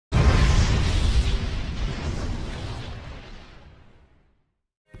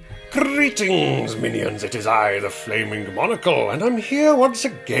Greetings, minions, it is I, the Flaming Monocle, and I'm here once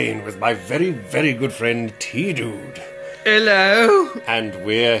again with my very, very good friend T-Dude. Hello! And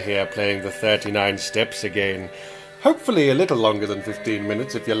we're here playing the 39 steps again. Hopefully a little longer than 15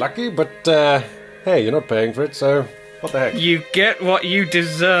 minutes if you're lucky, but hey, you're not paying for it, so what the heck? You get what you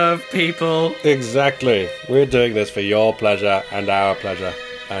deserve, people. Exactly. We're doing this for your pleasure and our pleasure.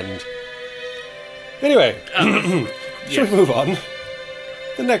 And anyway, shall we move on?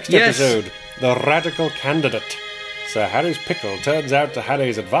 The next episode, The Radical Candidate. Sir Harry's pickle turns out to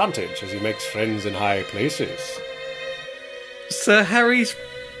Hannay's advantage as he makes friends in high places. Sir Harry's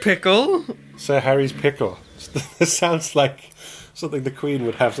pickle? Sir Harry's pickle. This sounds like something the Queen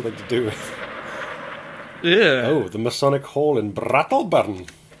would have something to do with. Yeah. Oh, the Masonic Hall in Brattleburn.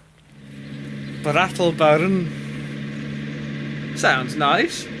 Brattleburn. Sounds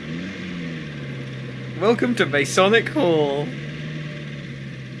nice. Welcome to Masonic Hall.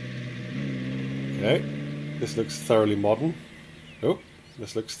 Okay, this looks thoroughly modern. Oh,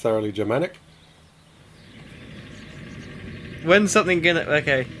 this looks thoroughly Germanic. When's something gonna...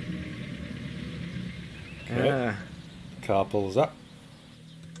 Okay. Okay. Car pulls up.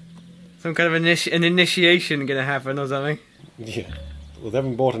 Some kind of an initiation gonna happen or something. Yeah. Well, they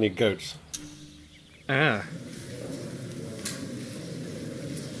haven't bought any goats. Ah.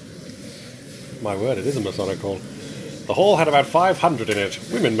 My word, it is a Masonic Hall. The hall had about 500 in it.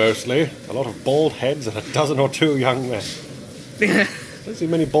 Women mostly. A lot of bald heads and a dozen or two young men. Don't see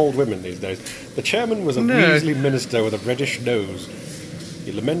many bald women these days. The chairman was a measly minister with a reddish nose.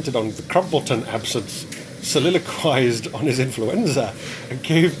 He lamented on the Crumpleton absence, soliloquised on his influenza, and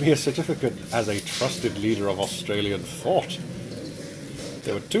gave me a certificate as a trusted leader of Australian thought.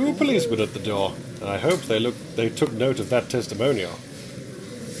 There were 2 policemen at the door, and I hope they took note of that testimonial.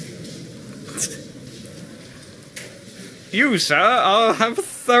 You, sir, have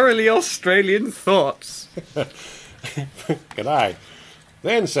thoroughly Australian thoughts. Good eye.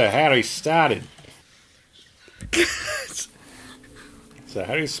 Then Sir Harry started. Sir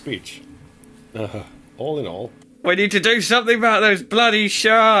Harry's speech. All in all. We need to do something about those bloody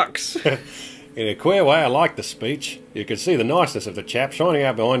sharks. In a queer way, I liked the speech. You could see the niceness of the chap shining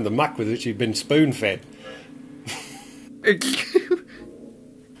out behind the muck with which he'd been spoon-fed.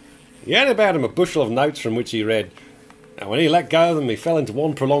 He had about him a bushel of notes from which he read. And when he let go of them, he fell into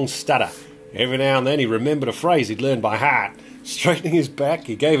one prolonged stutter. Every now and then he remembered a phrase he'd learned by heart. Straightening his back,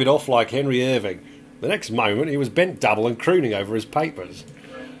 he gave it off like Henry Irving. The next moment, he was bent double and crooning over his papers.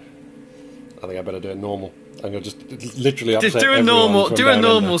 I think I better do it normal. I'm going to just literally upset everyone. Do a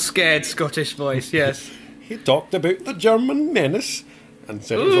normal scared Scottish voice, yes. He talked about the German menace and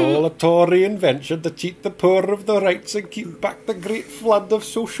said it was all a Tory invention to cheat the poor of their rights and keep back the great flood of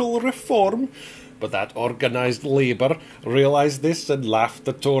social reform. But that organised labour realised this and laughed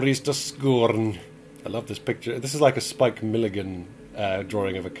the Tories to scorn. I love this picture. This is like a Spike Milligan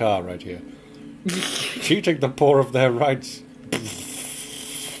drawing of a car right here. Cheating the poor of their rights.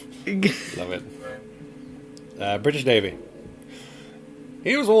 Love it. British Navy.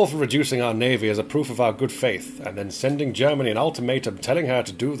 He was all for reducing our navy as a proof of our good faith, and then sending Germany an ultimatum telling her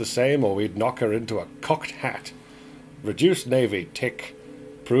to do the same or we'd knock her into a cocked hat. Reduce navy, tick.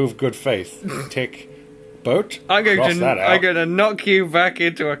 Prove good faith, tick. Boat, I'm going to knock you back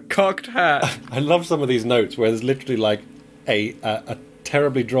into a cocked hat. I love some of these notes where there's literally like a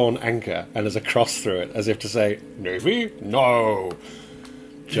terribly drawn anchor and there's a cross through it, as if to say, Navy? No.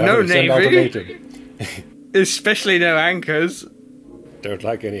 No Navy. Especially no anchors. Don't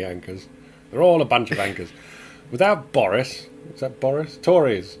like any anchors. They're all a bunch of anchors. Without Boris, is that Boris?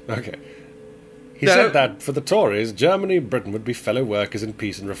 Tories. Okay. He said that for the Tories, Germany and Britain would be fellow workers in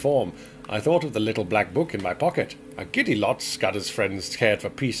peace and reform. I thought of the little black book in my pocket. A giddy lot Scudder's friends cared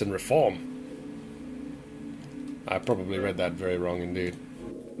for peace and reform. I probably read that very wrong indeed.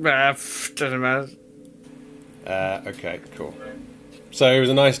 Doesn't matter. Okay, cool. So he was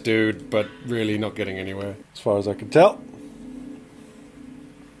a nice dude, but really not getting anywhere, as far as I could tell.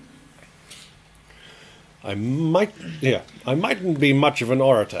 I mightn't be much of an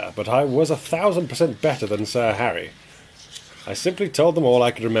orator, but I was 1,000% better than Sir Harry. I simply told them all I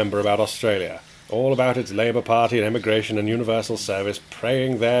could remember about Australia, all about its Labour Party and emigration and universal service,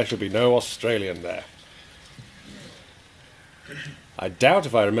 praying there should be no Australian there. I doubt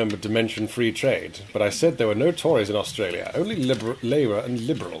if I remembered to mention free trade, but I said there were no Tories in Australia, only Labour and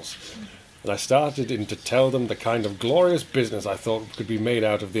Liberals. And I started in to tell them the kind of glorious business I thought could be made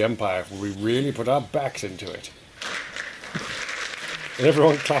out of the empire if we really put our backs into it. And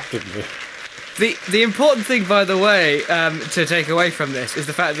everyone clapped at me. The important thing, by the way, to take away from this is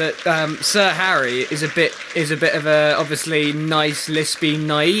the fact that Sir Harry is a bit of a obviously nice, lispy,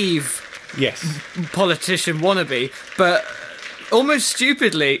 naive politician wannabe, but almost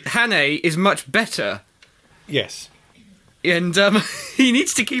stupidly, Hannay is much better. Yes. And he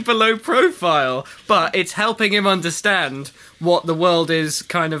needs to keep a low profile, but it's helping him understand what the world is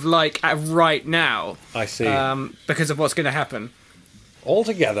kind of like right now. I see. Because of what's going to happen.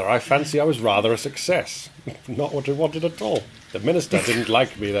 Altogether, I fancy I was rather a success. Not what I wanted at all. The minister didn't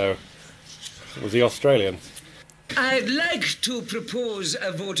like me, though. It was the Australian. I'd like to propose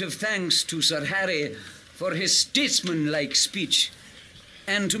a vote of thanks to Sir Harry for his statesman-like speech,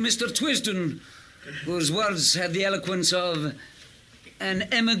 and to Mr. Twisden, whose words had the eloquence of an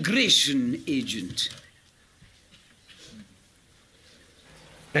emigration agent.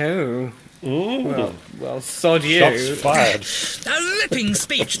 Oh. Well, sod you. Shots fired. A ripping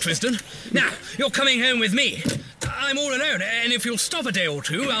speech, Twisden. Now, you're coming home with me. I'm all alone, and if you'll stop a day or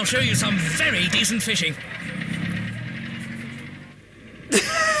two, I'll show you some very decent fishing.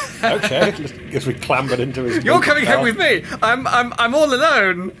 Okay, guess we clambered into his. You're coming home with me. I'm all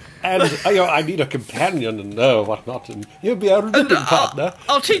alone. And I need a companion and whatnot, and you'll be a ripping partner.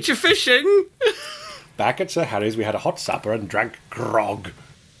 I'll teach you fishing. Back at Sir Harry's, we had a hot supper and drank grog.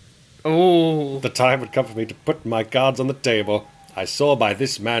 Oh. The time had come for me to put my cards on the table. I saw by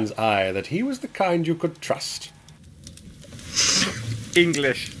this man's eye that he was the kind you could trust.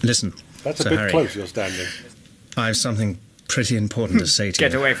 English. Listen, That's a Sir bit Harry, close, you're standing. I've something pretty important to say to you.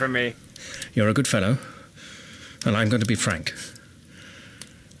 Get away from me. You're a good fellow, and I'm going to be frank.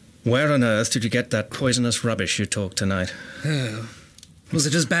 Where on earth did you get that poisonous rubbish you talked tonight? Oh, was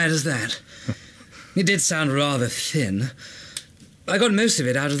it as bad as that? It did sound rather thin. I got most of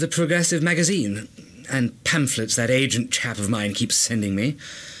it out of the Progressive magazine, and pamphlets that agent chap of mine keeps sending me.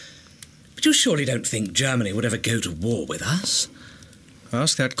 But you surely don't think Germany would ever go to war with us?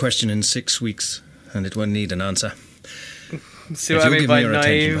 Ask that question in 6 weeks, and it won't need an answer. See If what I you'll mean give by me your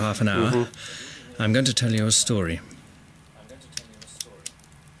attention naive? for half an hour, I'm going to tell you a story.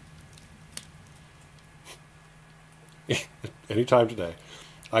 Any time today.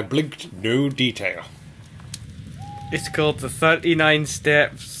 I blinked no detail. It's called the 39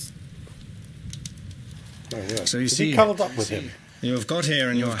 Steps. Oh, yeah. So you Did see, he cuddled up with him? You have got here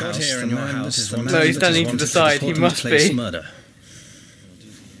in your house the man that is the No, he's standing to the side. He must be. Murder.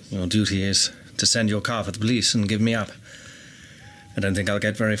 Your duty is to send your car for the police and give me up. I don't think I'll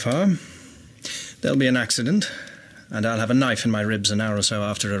get very far. There'll be an accident, and I'll have a knife in my ribs an hour or so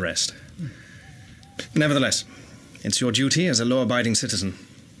after arrest. Nevertheless, it's your duty as a law-abiding citizen.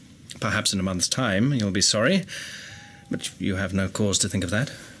 Perhaps in a month's time you'll be sorry, but you have no cause to think of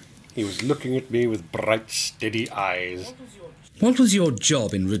that. He was looking at me with bright, steady eyes. What was your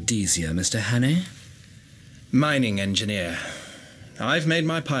job in Rhodesia, Mr. Hannay? Mining engineer. I've made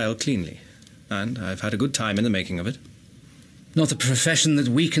my pile cleanly, and I've had a good time in the making of it. Not a profession that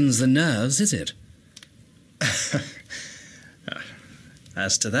weakens the nerves, is it?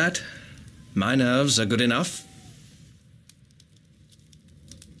 As to that, my nerves are good enough.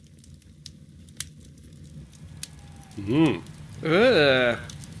 Ugh.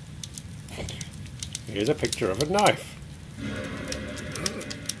 Here's a picture of a knife.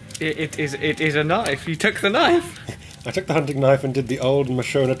 It is a knife. You took the knife. I took the hunting knife and did the old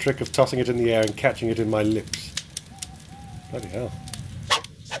Mashona trick of tossing it in the air and catching it in my lips. Bloody hell.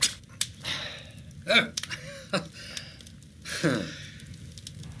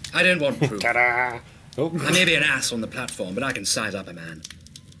 I don't want proof. Ta-da! Oh. I may be an ass on the platform, but I can size up a man.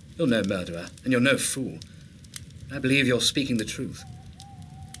 You're no murderer, and you're no fool. I believe you're speaking the truth.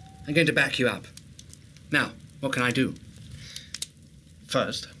 I'm going to back you up. Now, what can I do?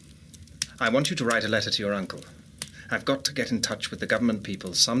 First, I want you to write a letter to your uncle. I've got to get in touch with the government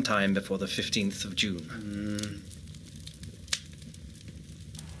people sometime before the 15th of June.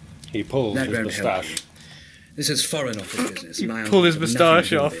 He pulled That his won't help moustache. you. This is Foreign Office business. He My pulled his uncle had nothing to moustache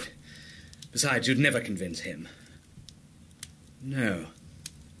do off. with it. Besides, you'd never convince him. No.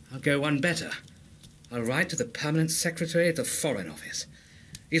 I'll go one better. I'll write to the Permanent Secretary at the Foreign Office.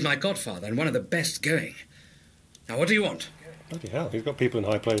 He's my godfather and one of the best going. Now, what do you want? Bloody hell, he's got people in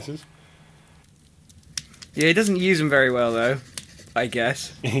high places. Yeah, he doesn't use them very well, though. I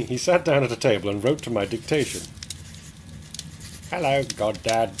guess. He sat down at a table and wrote to my dictation. Hello,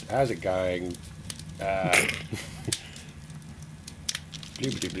 Goddad. How's it going? Bloobity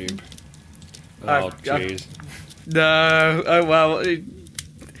bloob. Oh, jeez. No. Oh, well.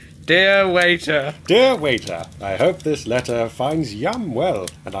 Dear waiter. Dear waiter, I hope this letter finds Yum well,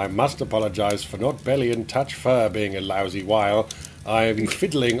 and I must apologise for not belly and touch fur being a lousy while, I've been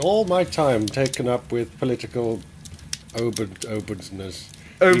fiddling all my time, taken up with political aubergines,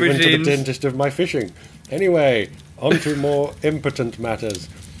 even to the dentist of my fishing. Anyway, on to more impotent matters.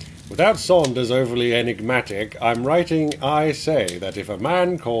 Without Saunders overly enigmatic, I'm writing I say that if a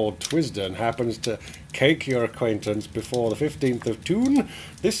man called Twisden happens to cake your acquaintance before the 15th of June,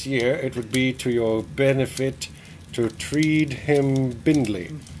 this year it would be to your benefit to treat him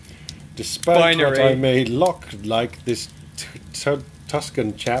bindley. Despite what I may look like, this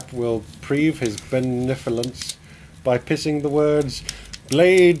Tuscan chap will prove his benevolence by pissing the words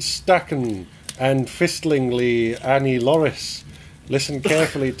blade stacken and fistlingly Annie Loris. Listen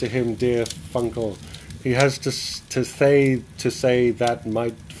carefully to him, dear Funkle. He has to say that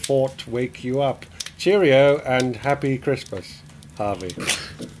might fort wake you up. Cheerio and happy Christmas, Harvey.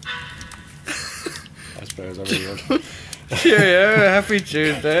 I suppose I really want. Cheerio, happy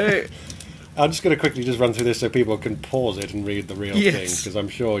Tuesday. I'm just going to quickly just run through this so people can pause it and read the real thing, because I'm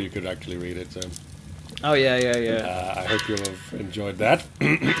sure you could actually read it. So. Oh, yeah. I hope you'll have enjoyed that.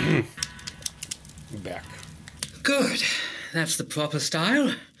 Back. Good. That's the proper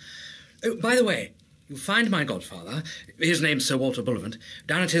style. Oh, by the way, you'll find my godfather, his name's Sir Walter Bullivant,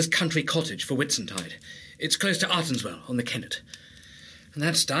 down at his country cottage for Whitsuntide. It's close to Artonswell on the Kennet. And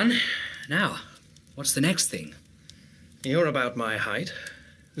that's done. Now, what's the next thing? You're about my height.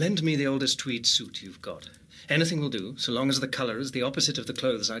 Lend me the oldest tweed suit you've got. Anything will do, so long as the colour is the opposite of the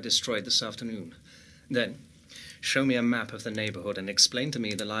clothes I destroyed this afternoon. Then, show me a map of the neighbourhood and explain to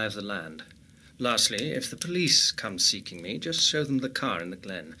me the lie of the land. Lastly, if the police come seeking me, just show them the car in the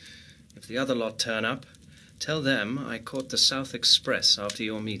glen. If the other lot turn up, tell them I caught the South Express after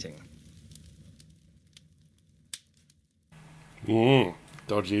your meeting.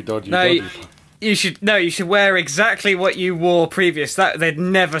 Dodgy. You should wear exactly what you wore previous. That they'd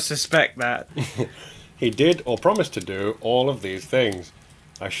never suspect that. He did, or promised to do, all of these things.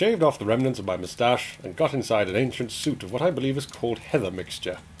 I shaved off the remnants of my moustache and got inside an ancient suit of what I believe is called heather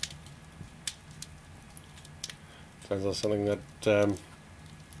mixture. Sounds like something that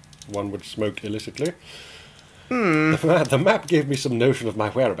one would smoke illicitly. The map gave me some notion of my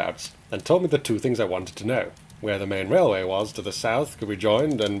whereabouts, and told me the two things I wanted to know. Where the main railway was to the south could be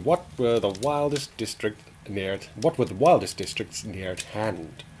joined, and what were the wildest districts near at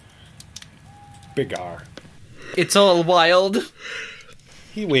hand. Big R. It's all wild.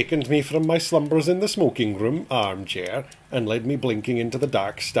 He wakened me from my slumbers in the smoking room armchair and led me blinking into the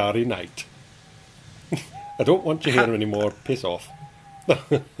dark, starry night. I don't want you here anymore. Piss off.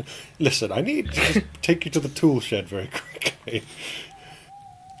 Listen, I need to just take you to the tool shed very quickly.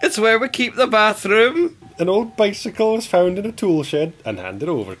 It's where we keep the bathroom. An old bicycle was found in a tool shed and handed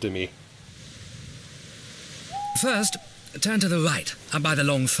over to me. First, turn to the right, up by the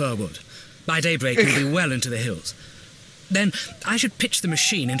long fir wood. By daybreak, you'll be well into the hills. Then, I should pitch the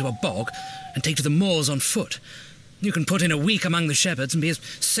machine into a bog and take to the moors on foot. You can put in a week among the shepherds and be as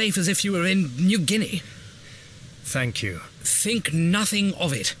safe as if you were in New Guinea. Thank you. Think nothing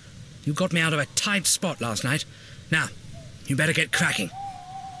of it. You got me out of a tight spot last night. Now, you better get cracking.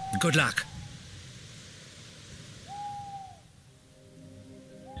 Good luck.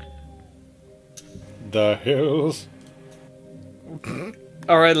 The hills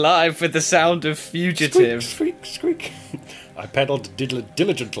are alive with the sound of fugitives. Squeak, squeak. I pedalled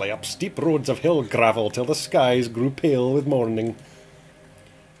diligently up steep roads of hill gravel till the skies grew pale with morning.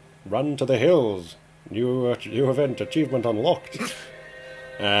 Run to the hills. New event achievement unlocked.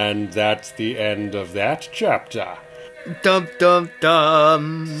 And that's the end of that chapter. Dum dum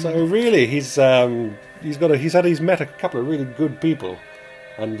dum. So really, he's met a couple of really good people,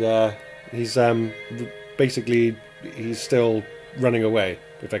 and he's still running away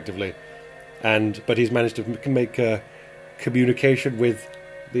effectively, but he's managed to make a communication with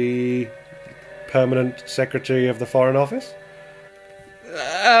the permanent secretary of the Foreign Office.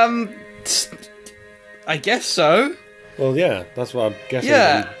 I guess so. Well, yeah, that's what I'm guessing.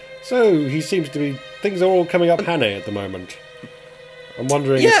 Yeah. So he seems to be. Things are all coming up Hannay at the moment. I'm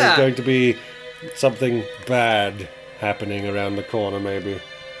wondering if there's going to be something bad happening around the corner, maybe.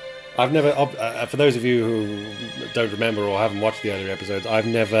 I've never, for those of you who don't remember or haven't watched the earlier episodes, I've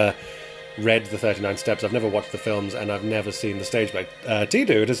never read the 39 Steps, I've never watched the films, and I've never seen the stage play.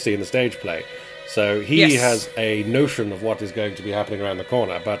 T-Dude has seen the stage play, so he has a notion of what is going to be happening around the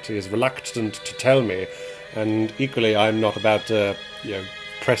corner, but he is reluctant to tell me, and equally I'm not about to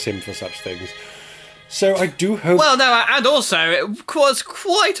press him for such things. So I do hope... Well, no, and also, it was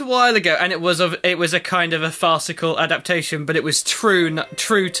quite a while ago, and it was a kind of a farcical adaptation, but it was true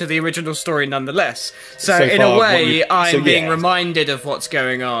to the original story nonetheless. So in a way, I'm being reminded of what's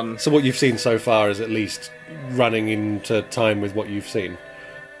going on. So what you've seen so far is at least running into time with what you've seen?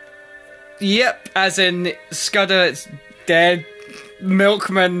 Yep, as in Scudder's dead,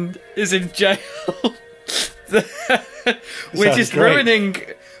 Milkman is in jail, which is ruining...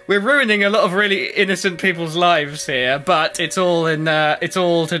 We're ruining a lot of really innocent people's lives here, but it's all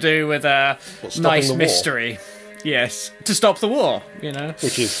to do with a nice mystery. Yes, to stop the war, you know.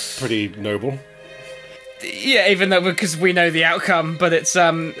 Which is pretty noble. Yeah, even though because we know the outcome, but it's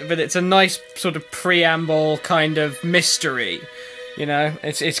a nice sort of preamble kind of mystery, you know.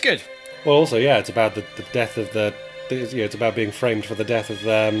 It's good. Well, also, yeah, it's about the death of it's about being framed for the death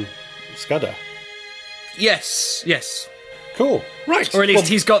of Scudder. Yes. Cool. Right. Or at least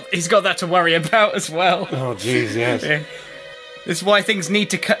he's got that to worry about as well. Oh, jeez, yes. Yeah. This is why things need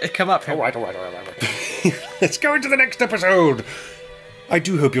to come up. All right. Let's go into the next episode. I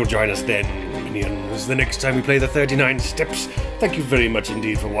do hope you'll join us then, minions, the next time we play the 39 Steps. Thank you very much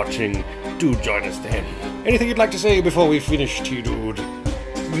indeed for watching. Do join us then. Anything you'd like to say before we finish, T-Dude?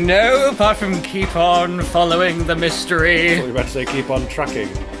 No, apart from keep on following the mystery. I thought you were about to say keep on trucking.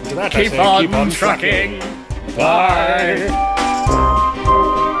 To that keep on trucking. Bye.